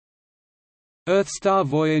Earth Star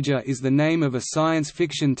Voyager is the name of a science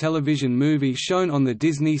fiction television movie shown on the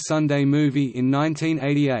Disney Sunday Movie in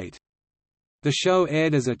 1988. The show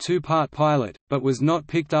aired as a two-part pilot, but was not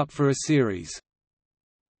picked up for a series.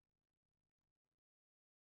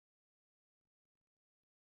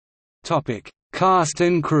 Cast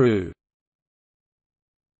and crew.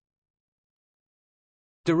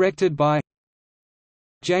 Directed by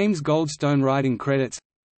James Goldstone. Writing credits: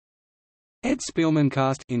 Ed Spielman.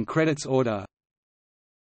 Cast in credits order: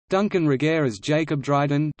 Duncan Regehr as Jacob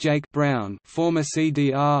Dryden, Jake Brown, former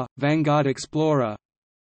CDR, Vanguard Explorer;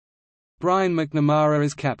 Brian McNamara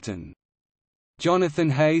as Captain; Jonathan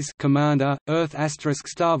Hayes, Commander, Earth *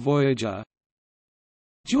 Star Voyager;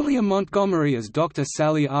 Julia Montgomery as Dr.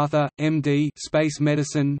 Sally Arthur, MD, Space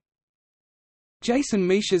Medicine; Jason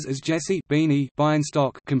Miches as Jesse Beanie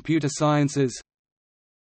Bienstock, Computer Sciences;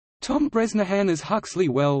 Tom Bresnahan as Huxley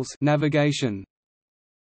Wells, Navigation;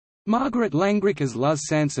 Margaret Langrick as Luz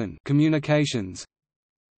Sanson, Communications;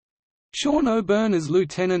 Sean O'Byrne as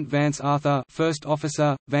Lieutenant Vance Arthur, First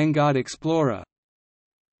Officer, Vanguard Explorer;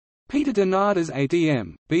 Peter Denard as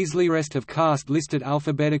ATM, Beasley. Rest of cast listed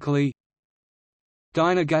alphabetically.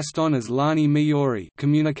 Dinah Gaston as Lani Miori,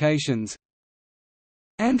 Communications;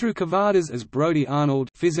 Andrew Cavadas as Brody Arnold,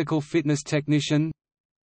 Physical Fitness Technician;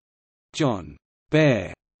 John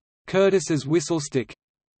Bear Curtis as Whistlestick;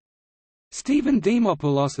 Stephen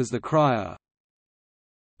Demopoulos as the Crier;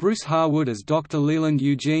 Bruce Harwood as Dr. Leland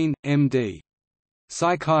Eugene, MD,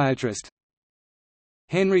 Psychiatrist;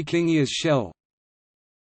 Henry Kingi as Shell;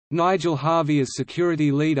 Nigel Harvey as Security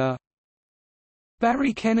Leader;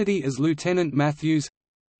 Barry Kennedy as Lieutenant Matthews;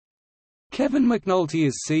 Kevin McNulty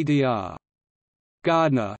as CDR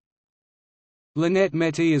Gardner; Lynette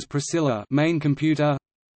Metty as Priscilla, Main Computer;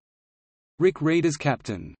 Rick Reed as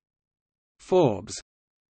Captain Forbes;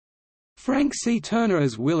 Frank C. Turner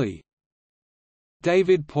as Willie;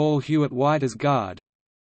 David Paul Hewitt-White as Guard;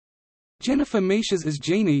 Jennifer Miches as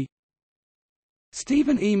Jeannie;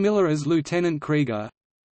 Stephen E. Miller as Lieutenant Krieger;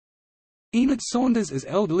 Enid Saunders as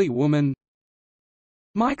Elderly Woman;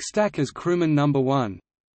 Mike Stack as Crewman No. 1;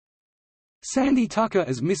 Sandy Tucker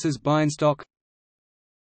as Mrs. Bienstock;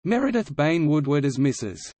 Meredith Bain Woodward as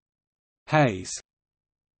Mrs. Hayes.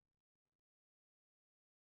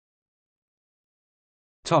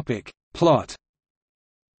 Plot.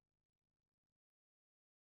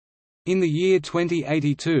 In the year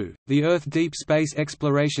 2082, the Earth deep space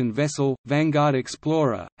exploration vessel, Vanguard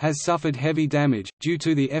Explorer, has suffered heavy damage, due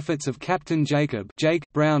to the efforts of Captain Jake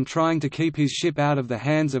Brown trying to keep his ship out of the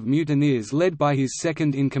hands of mutineers led by his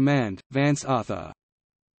second-in-command, Vance Arthur.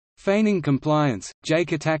 Feigning compliance,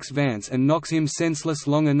 Jake attacks Vance and knocks him senseless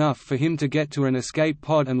long enough for him to get to an escape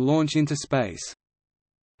pod and launch into space.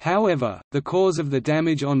 However, the cause of the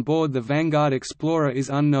damage on board the Vanguard Explorer is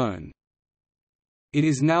unknown. It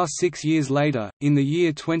is now 6 years later, in the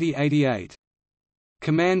year 2088.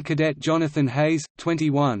 Command Cadet Jonathan Hayes,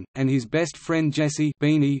 21, and his best friend Jesse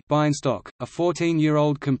Beanie Bienstock, a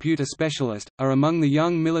 14-year-old computer specialist, are among the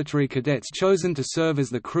young military cadets chosen to serve as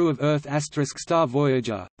the crew of Earth * Star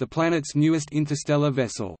Voyager, the planet's newest interstellar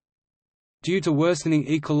vessel. Due to worsening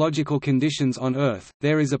ecological conditions on Earth,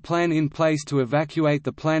 there is a plan in place to evacuate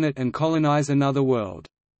the planet and colonize another world.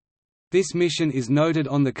 This mission is noted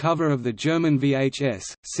on the cover of the German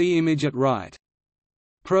VHS, see image at right.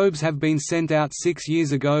 Probes have been sent out 6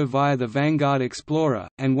 years ago via the Vanguard Explorer,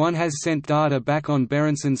 and one has sent data back on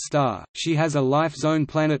Berenson's star. She has a life zone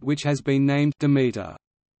planet which has been named Demeter.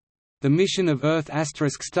 The mission of Earth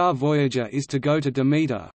 * Star Voyager is to go to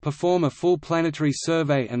Demeter, perform a full planetary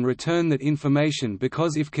survey and return that information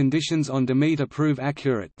because if conditions on Demeter prove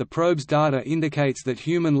accurate, the probe's data indicates that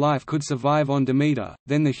human life could survive on Demeter,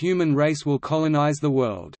 then the human race will colonize the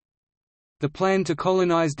world. The plan to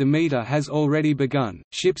colonize Demeter has already begun.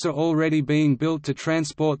 Ships are already being built to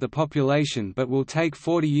transport the population but will take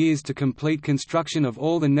 40 years to complete construction of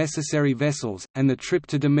all the necessary vessels, and the trip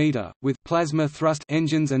to Demeter, with plasma thrust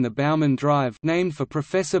engines and the Bauman drive named for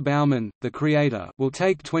Professor Bauman, the creator, will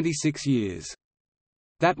take 26 years.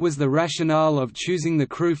 That was the rationale of choosing the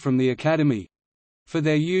crew from the Academy—for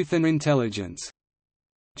their youth and intelligence.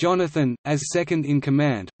 Jonathan, as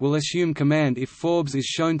second-in-command, will assume command if Forbes is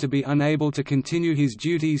shown to be unable to continue his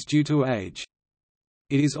duties due to age.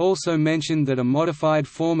 It is also mentioned that a modified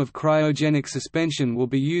form of cryogenic suspension will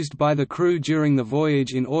be used by the crew during the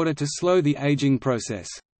voyage in order to slow the aging process.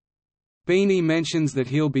 Beanie mentions that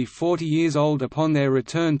he'll be 40 years old upon their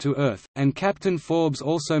return to Earth, and Captain Forbes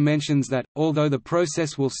also mentions that, although the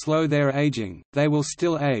process will slow their aging, they will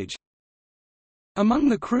still age. Among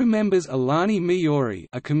the crew members are Lani Miori,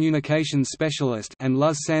 a communications specialist, and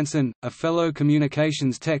Luz Sanson, a fellow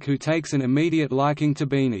communications tech who takes an immediate liking to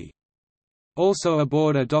Beanie. Also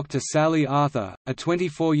aboard are Dr. Sally Arthur, a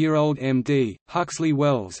 24-year-old MD, Huxley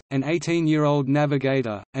Wells, an 18-year-old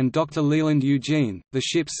navigator, and Dr. Leland Eugene, the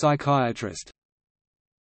ship's psychiatrist.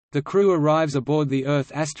 The crew arrives aboard the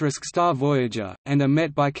Earth Star Voyager, and are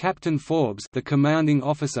met by Captain Forbes, the commanding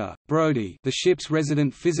officer, Brody, the ship's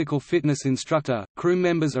resident physical fitness instructor. Crew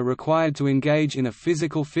members are required to engage in a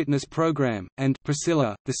physical fitness program, and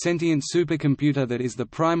Priscilla, the sentient supercomputer that is the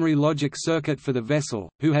primary logic circuit for the vessel,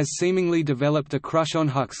 who has seemingly developed a crush on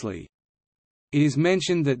Huxley. It is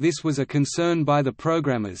mentioned that this was a concern by the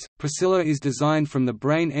programmers. Priscilla is designed from the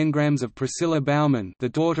brain engrams of Priscilla Bauman, the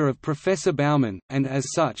daughter of Professor Bauman, and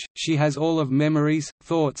as such, she has all of memories,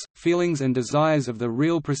 thoughts, feelings and desires of the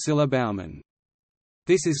real Priscilla Bauman.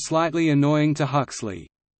 This is slightly annoying to Huxley.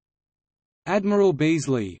 Admiral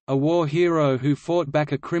Beasley, a war hero who fought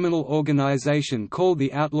back a criminal organization called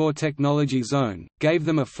the Outlaw Technology Zone, gave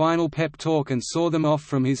them a final pep talk and saw them off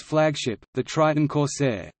from his flagship, the Triton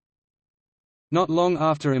Corsair. Not long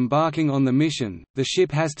after embarking on the mission, the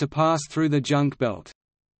ship has to pass through the junk belt.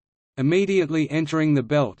 Immediately entering the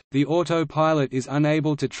belt, the autopilot is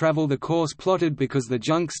unable to travel the course plotted because the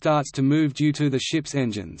junk starts to move due to the ship's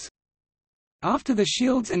engines. After the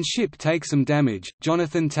shields and ship take some damage,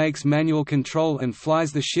 Jonathan takes manual control and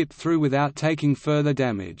flies the ship through without taking further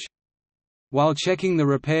damage. While checking the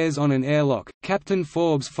repairs on an airlock, Captain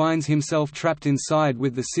Forbes finds himself trapped inside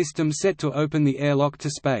with the system set to open the airlock to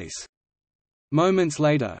space. Moments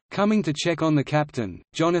later, coming to check on the captain,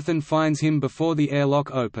 Jonathan finds him before the airlock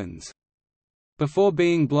opens. Before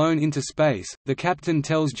being blown into space, the captain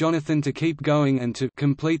tells Jonathan to keep going and to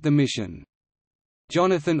complete the mission.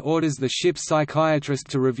 Jonathan orders the ship's psychiatrist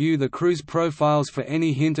to review the crew's profiles for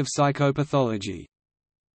any hint of psychopathology.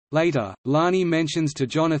 Later, Lani mentions to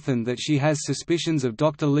Jonathan that she has suspicions of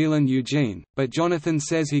Dr. Leland Eugene, but Jonathan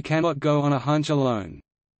says he cannot go on a hunch alone.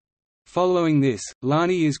 Following this,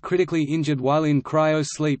 Lani is critically injured while in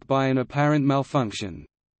cryo-sleep by an apparent malfunction.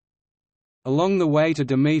 Along the way to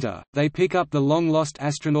Demeter, they pick up the long-lost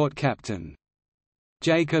astronaut captain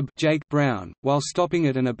Jake Brown, while stopping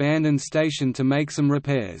at an abandoned station to make some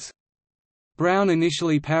repairs. Brown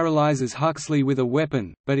initially paralyzes Huxley with a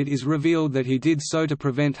weapon, but it is revealed that he did so to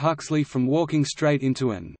prevent Huxley from walking straight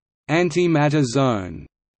into an antimatter zone.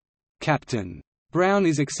 Captain Brown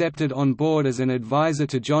is accepted on board as an advisor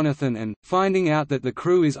to Jonathan and, finding out that the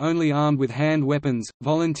crew is only armed with hand weapons,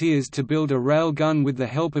 volunteers to build a rail gun with the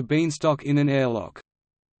help of Beanstalk in an airlock.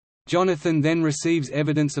 Jonathan then receives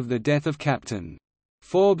evidence of the death of Captain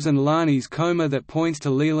Forbes and Lani's coma that points to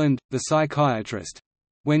Leland, the psychiatrist.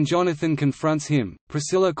 When Jonathan confronts him,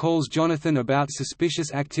 Priscilla calls Jonathan about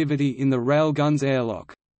suspicious activity in the railgun's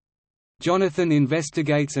airlock. Jonathan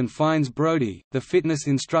investigates and finds Brody, the fitness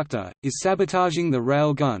instructor, is sabotaging the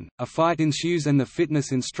railgun. A fight ensues and the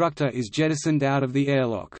fitness instructor is jettisoned out of the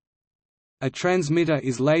airlock. A transmitter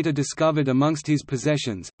is later discovered amongst his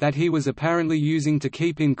possessions, that he was apparently using to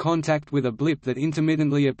keep in contact with a blip that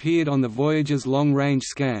intermittently appeared on the Voyager's long-range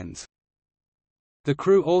scans. The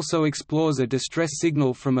crew also explores a distress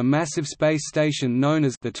signal from a massive space station known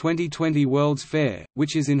as the 2020 World's Fair,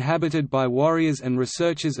 which is inhabited by warriors and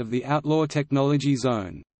researchers of the Outlaw Technology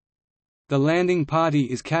Zone. The landing party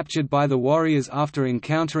is captured by the warriors after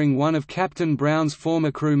encountering one of Captain Brown's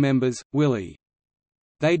former crew members, Willie.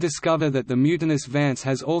 They discover that the mutinous Vance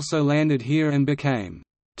has also landed here and became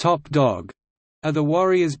top dog of the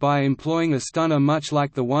warriors by employing a stunner much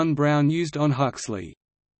like the one Brown used on Huxley.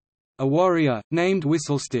 A warrior, named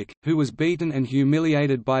Whistlestick, who was beaten and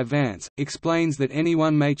humiliated by Vance, explains that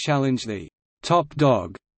anyone may challenge the top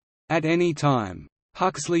dog at any time.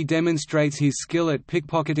 Huxley demonstrates his skill at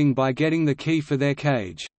pickpocketing by getting the key for their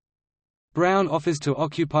cage. Brown offers to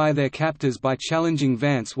occupy their captors by challenging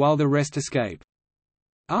Vance while the rest escape.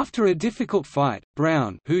 After a difficult fight,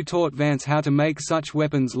 Brown, who taught Vance how to make such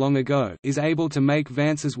weapons long ago, is able to make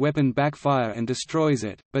Vance's weapon backfire and destroys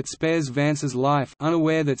it, but spares Vance's life,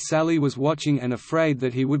 unaware that Sally was watching and afraid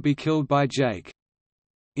that he would be killed by Jake.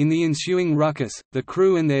 In the ensuing ruckus, the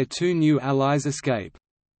crew and their two new allies escape.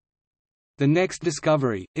 The next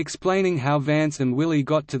discovery, explaining how Vance and Willie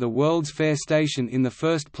got to the World's Fair station in the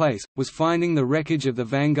first place, was finding the wreckage of the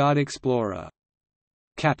Vanguard Explorer.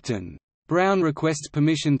 Captain Brown requests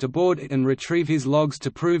permission to board it and retrieve his logs to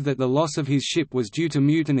prove that the loss of his ship was due to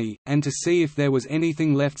mutiny, and to see if there was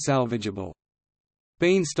anything left salvageable.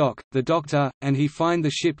 Beanstalk, the Doctor, and he find the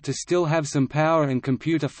ship to still have some power and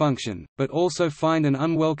computer function, but also find an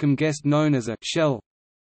unwelcome guest known as a shell,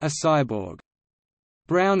 a cyborg.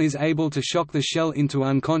 Brown is able to shock the shell into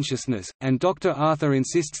unconsciousness, and Dr. Arthur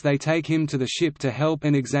insists they take him to the ship to help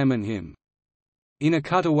and examine him. In a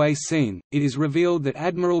cutaway scene, it is revealed that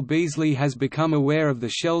Admiral Beasley has become aware of the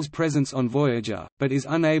shell's presence on Voyager, but is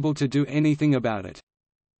unable to do anything about it.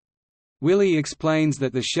 Willie explains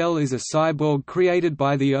that the shell is a cyborg created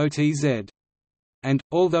by the OTZ. And,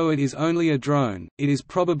 although it is only a drone, it is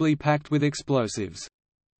probably packed with explosives.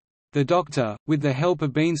 The Doctor, with the help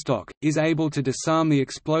of Beanstalk, is able to disarm the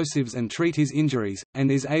explosives and treat his injuries,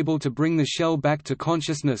 and is able to bring the shell back to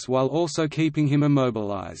consciousness while also keeping him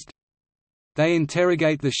immobilized. They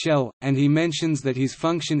interrogate the shell, and he mentions that his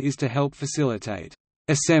function is to help facilitate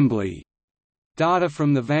assembly. Data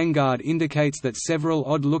from the Vanguard indicates that several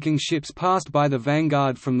odd-looking ships passed by the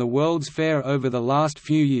Vanguard from the World's Fair over the last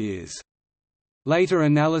few years. Later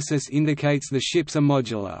analysis indicates the ships are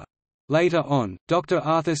modular. Later on, Dr.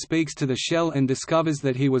 Arthur speaks to the shell and discovers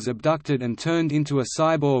that he was abducted and turned into a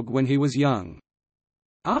cyborg when he was young.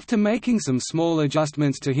 After making some small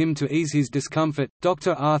adjustments to him to ease his discomfort,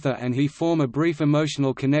 Dr. Arthur and he form a brief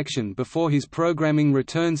emotional connection before his programming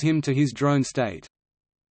returns him to his drone state.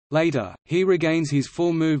 Later, he regains his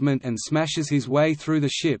full movement and smashes his way through the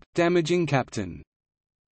ship, damaging Captain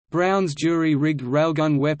Brown's jury-rigged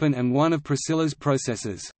railgun weapon and one of Priscilla's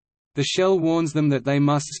processors. The shell warns them that they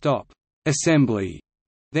must stop assembly,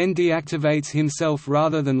 then deactivates himself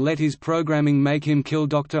rather than let his programming make him kill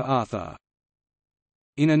Dr. Arthur.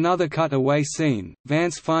 In another cut-away scene,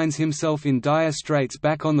 Vance finds himself in dire straits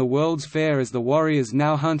back on the World's Fair as the Warriors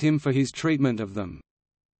now hunt him for his treatment of them.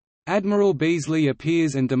 Admiral Beasley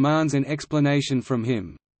appears and demands an explanation from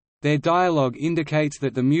him. Their dialogue indicates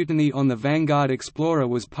that the mutiny on the Vanguard Explorer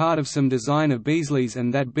was part of some design of Beasley's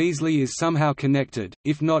and that Beasley is somehow connected,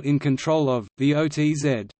 if not in control of, the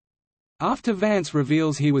OTZ. After Vance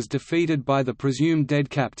reveals he was defeated by the presumed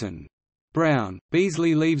dead Captain Brown,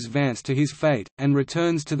 Beasley leaves Vance to his fate, and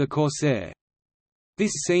returns to the Corsair.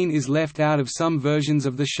 This scene is left out of some versions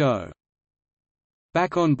of the show.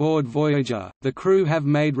 Back on board Voyager, the crew have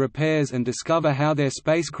made repairs and discover how their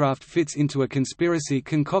spacecraft fits into a conspiracy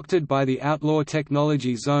concocted by the Outlaw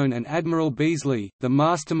Technology Zone and Admiral Beasley, the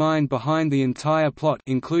mastermind behind the entire plot,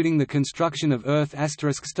 including the construction of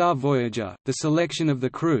Star Voyager, the selection of the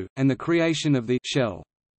crew, and the creation of the shell.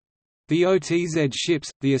 The OTZ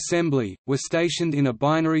ships, the assembly, were stationed in a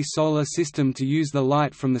binary solar system to use the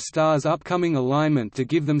light from the star's upcoming alignment to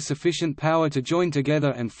give them sufficient power to join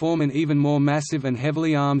together and form an even more massive and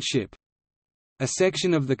heavily armed ship. A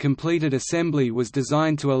section of the completed assembly was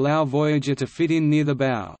designed to allow Voyager to fit in near the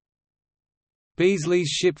bow. Beasley's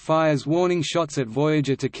ship fires warning shots at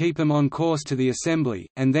Voyager to keep him on course to the assembly,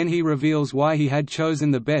 and then he reveals why he had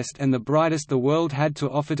chosen the best and the brightest the world had to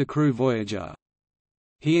offer to crew Voyager.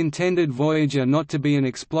 He intended Voyager not to be an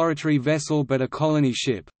exploratory vessel but a colony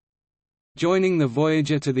ship. Joining the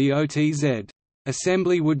Voyager to the OTZ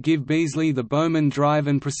assembly would give Beasley the Bowman Drive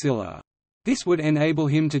and Priscilla. This would enable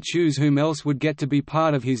him to choose whom else would get to be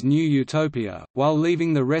part of his new utopia, while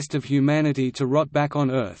leaving the rest of humanity to rot back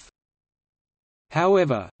on Earth.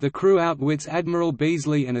 However, the crew outwits Admiral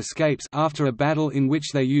Beasley and escapes after a battle in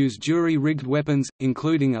which they use jury-rigged weapons,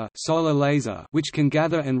 including a solar laser which can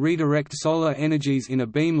gather and redirect solar energies in a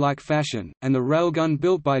beam-like fashion, and the railgun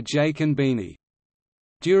built by Jake and Beanie.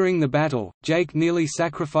 During the battle, Jake nearly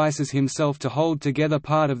sacrifices himself to hold together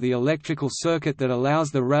part of the electrical circuit that allows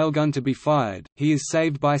the railgun to be fired. He is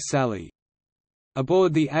saved by Sally.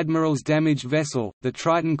 Aboard the Admiral's damaged vessel, the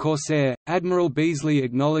Triton Corsair, Admiral Beasley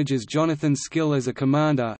acknowledges Jonathan's skill as a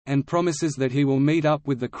commander, and promises that he will meet up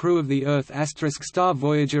with the crew of the Star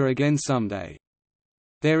Voyager again someday.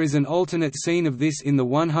 There is an alternate scene of this in the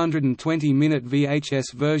 120-minute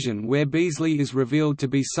VHS version where Beasley is revealed to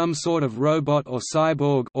be some sort of robot or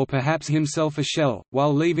cyborg or perhaps himself a shell,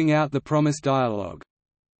 while leaving out the promised dialogue.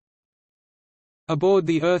 Aboard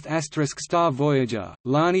the Star Voyager,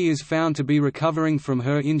 Lani is found to be recovering from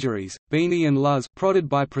her injuries. Beanie and Luz, prodded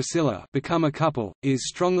by Priscilla, become a couple. It is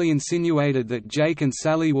strongly insinuated that Jake and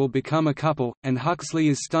Sally will become a couple, and Huxley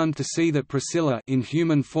is stunned to see that Priscilla, in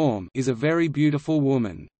human form, is a very beautiful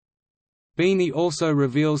woman. Beanie also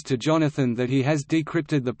reveals to Jonathan that he has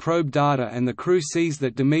decrypted the probe data, and the crew sees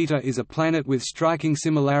that Demeter is a planet with striking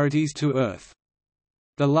similarities to Earth.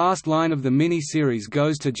 The last line of the mini-series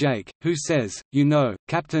goes to Jake, who says, "You know,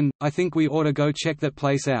 Captain, I think we ought to go check that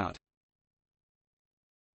place out."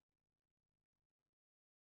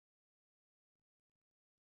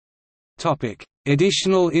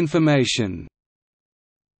 Additional information.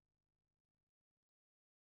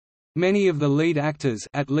 Many of the lead actors,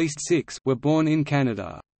 at least 6, were born in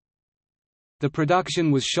Canada. The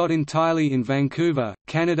production was shot entirely in Vancouver,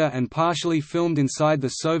 Canada and partially filmed inside the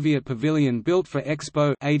Soviet pavilion built for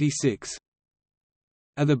Expo '86.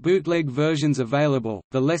 Are the bootleg versions available?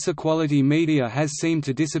 The lesser quality media has seemed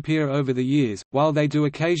to disappear over the years, while they do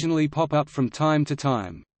occasionally pop up from time to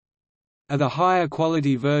time. Are the higher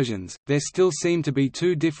quality versions? There still seem to be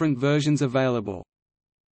two different versions available.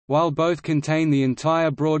 While both contain the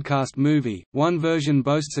entire broadcast movie, one version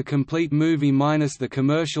boasts a complete movie minus the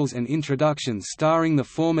commercials and introductions starring the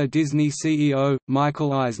former Disney CEO,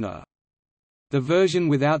 Michael Eisner. The version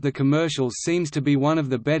without the commercials seems to be one of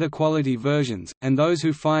the better quality versions, and those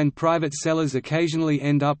who find private sellers occasionally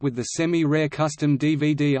end up with the semi-rare custom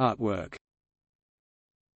DVD artwork.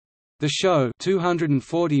 The show,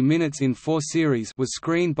 240 minutes in 4 series, was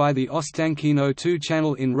screened by the Ostankino 2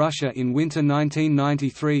 channel in Russia in winter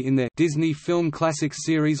 1993 in their Disney Film Classics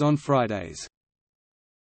series on Fridays.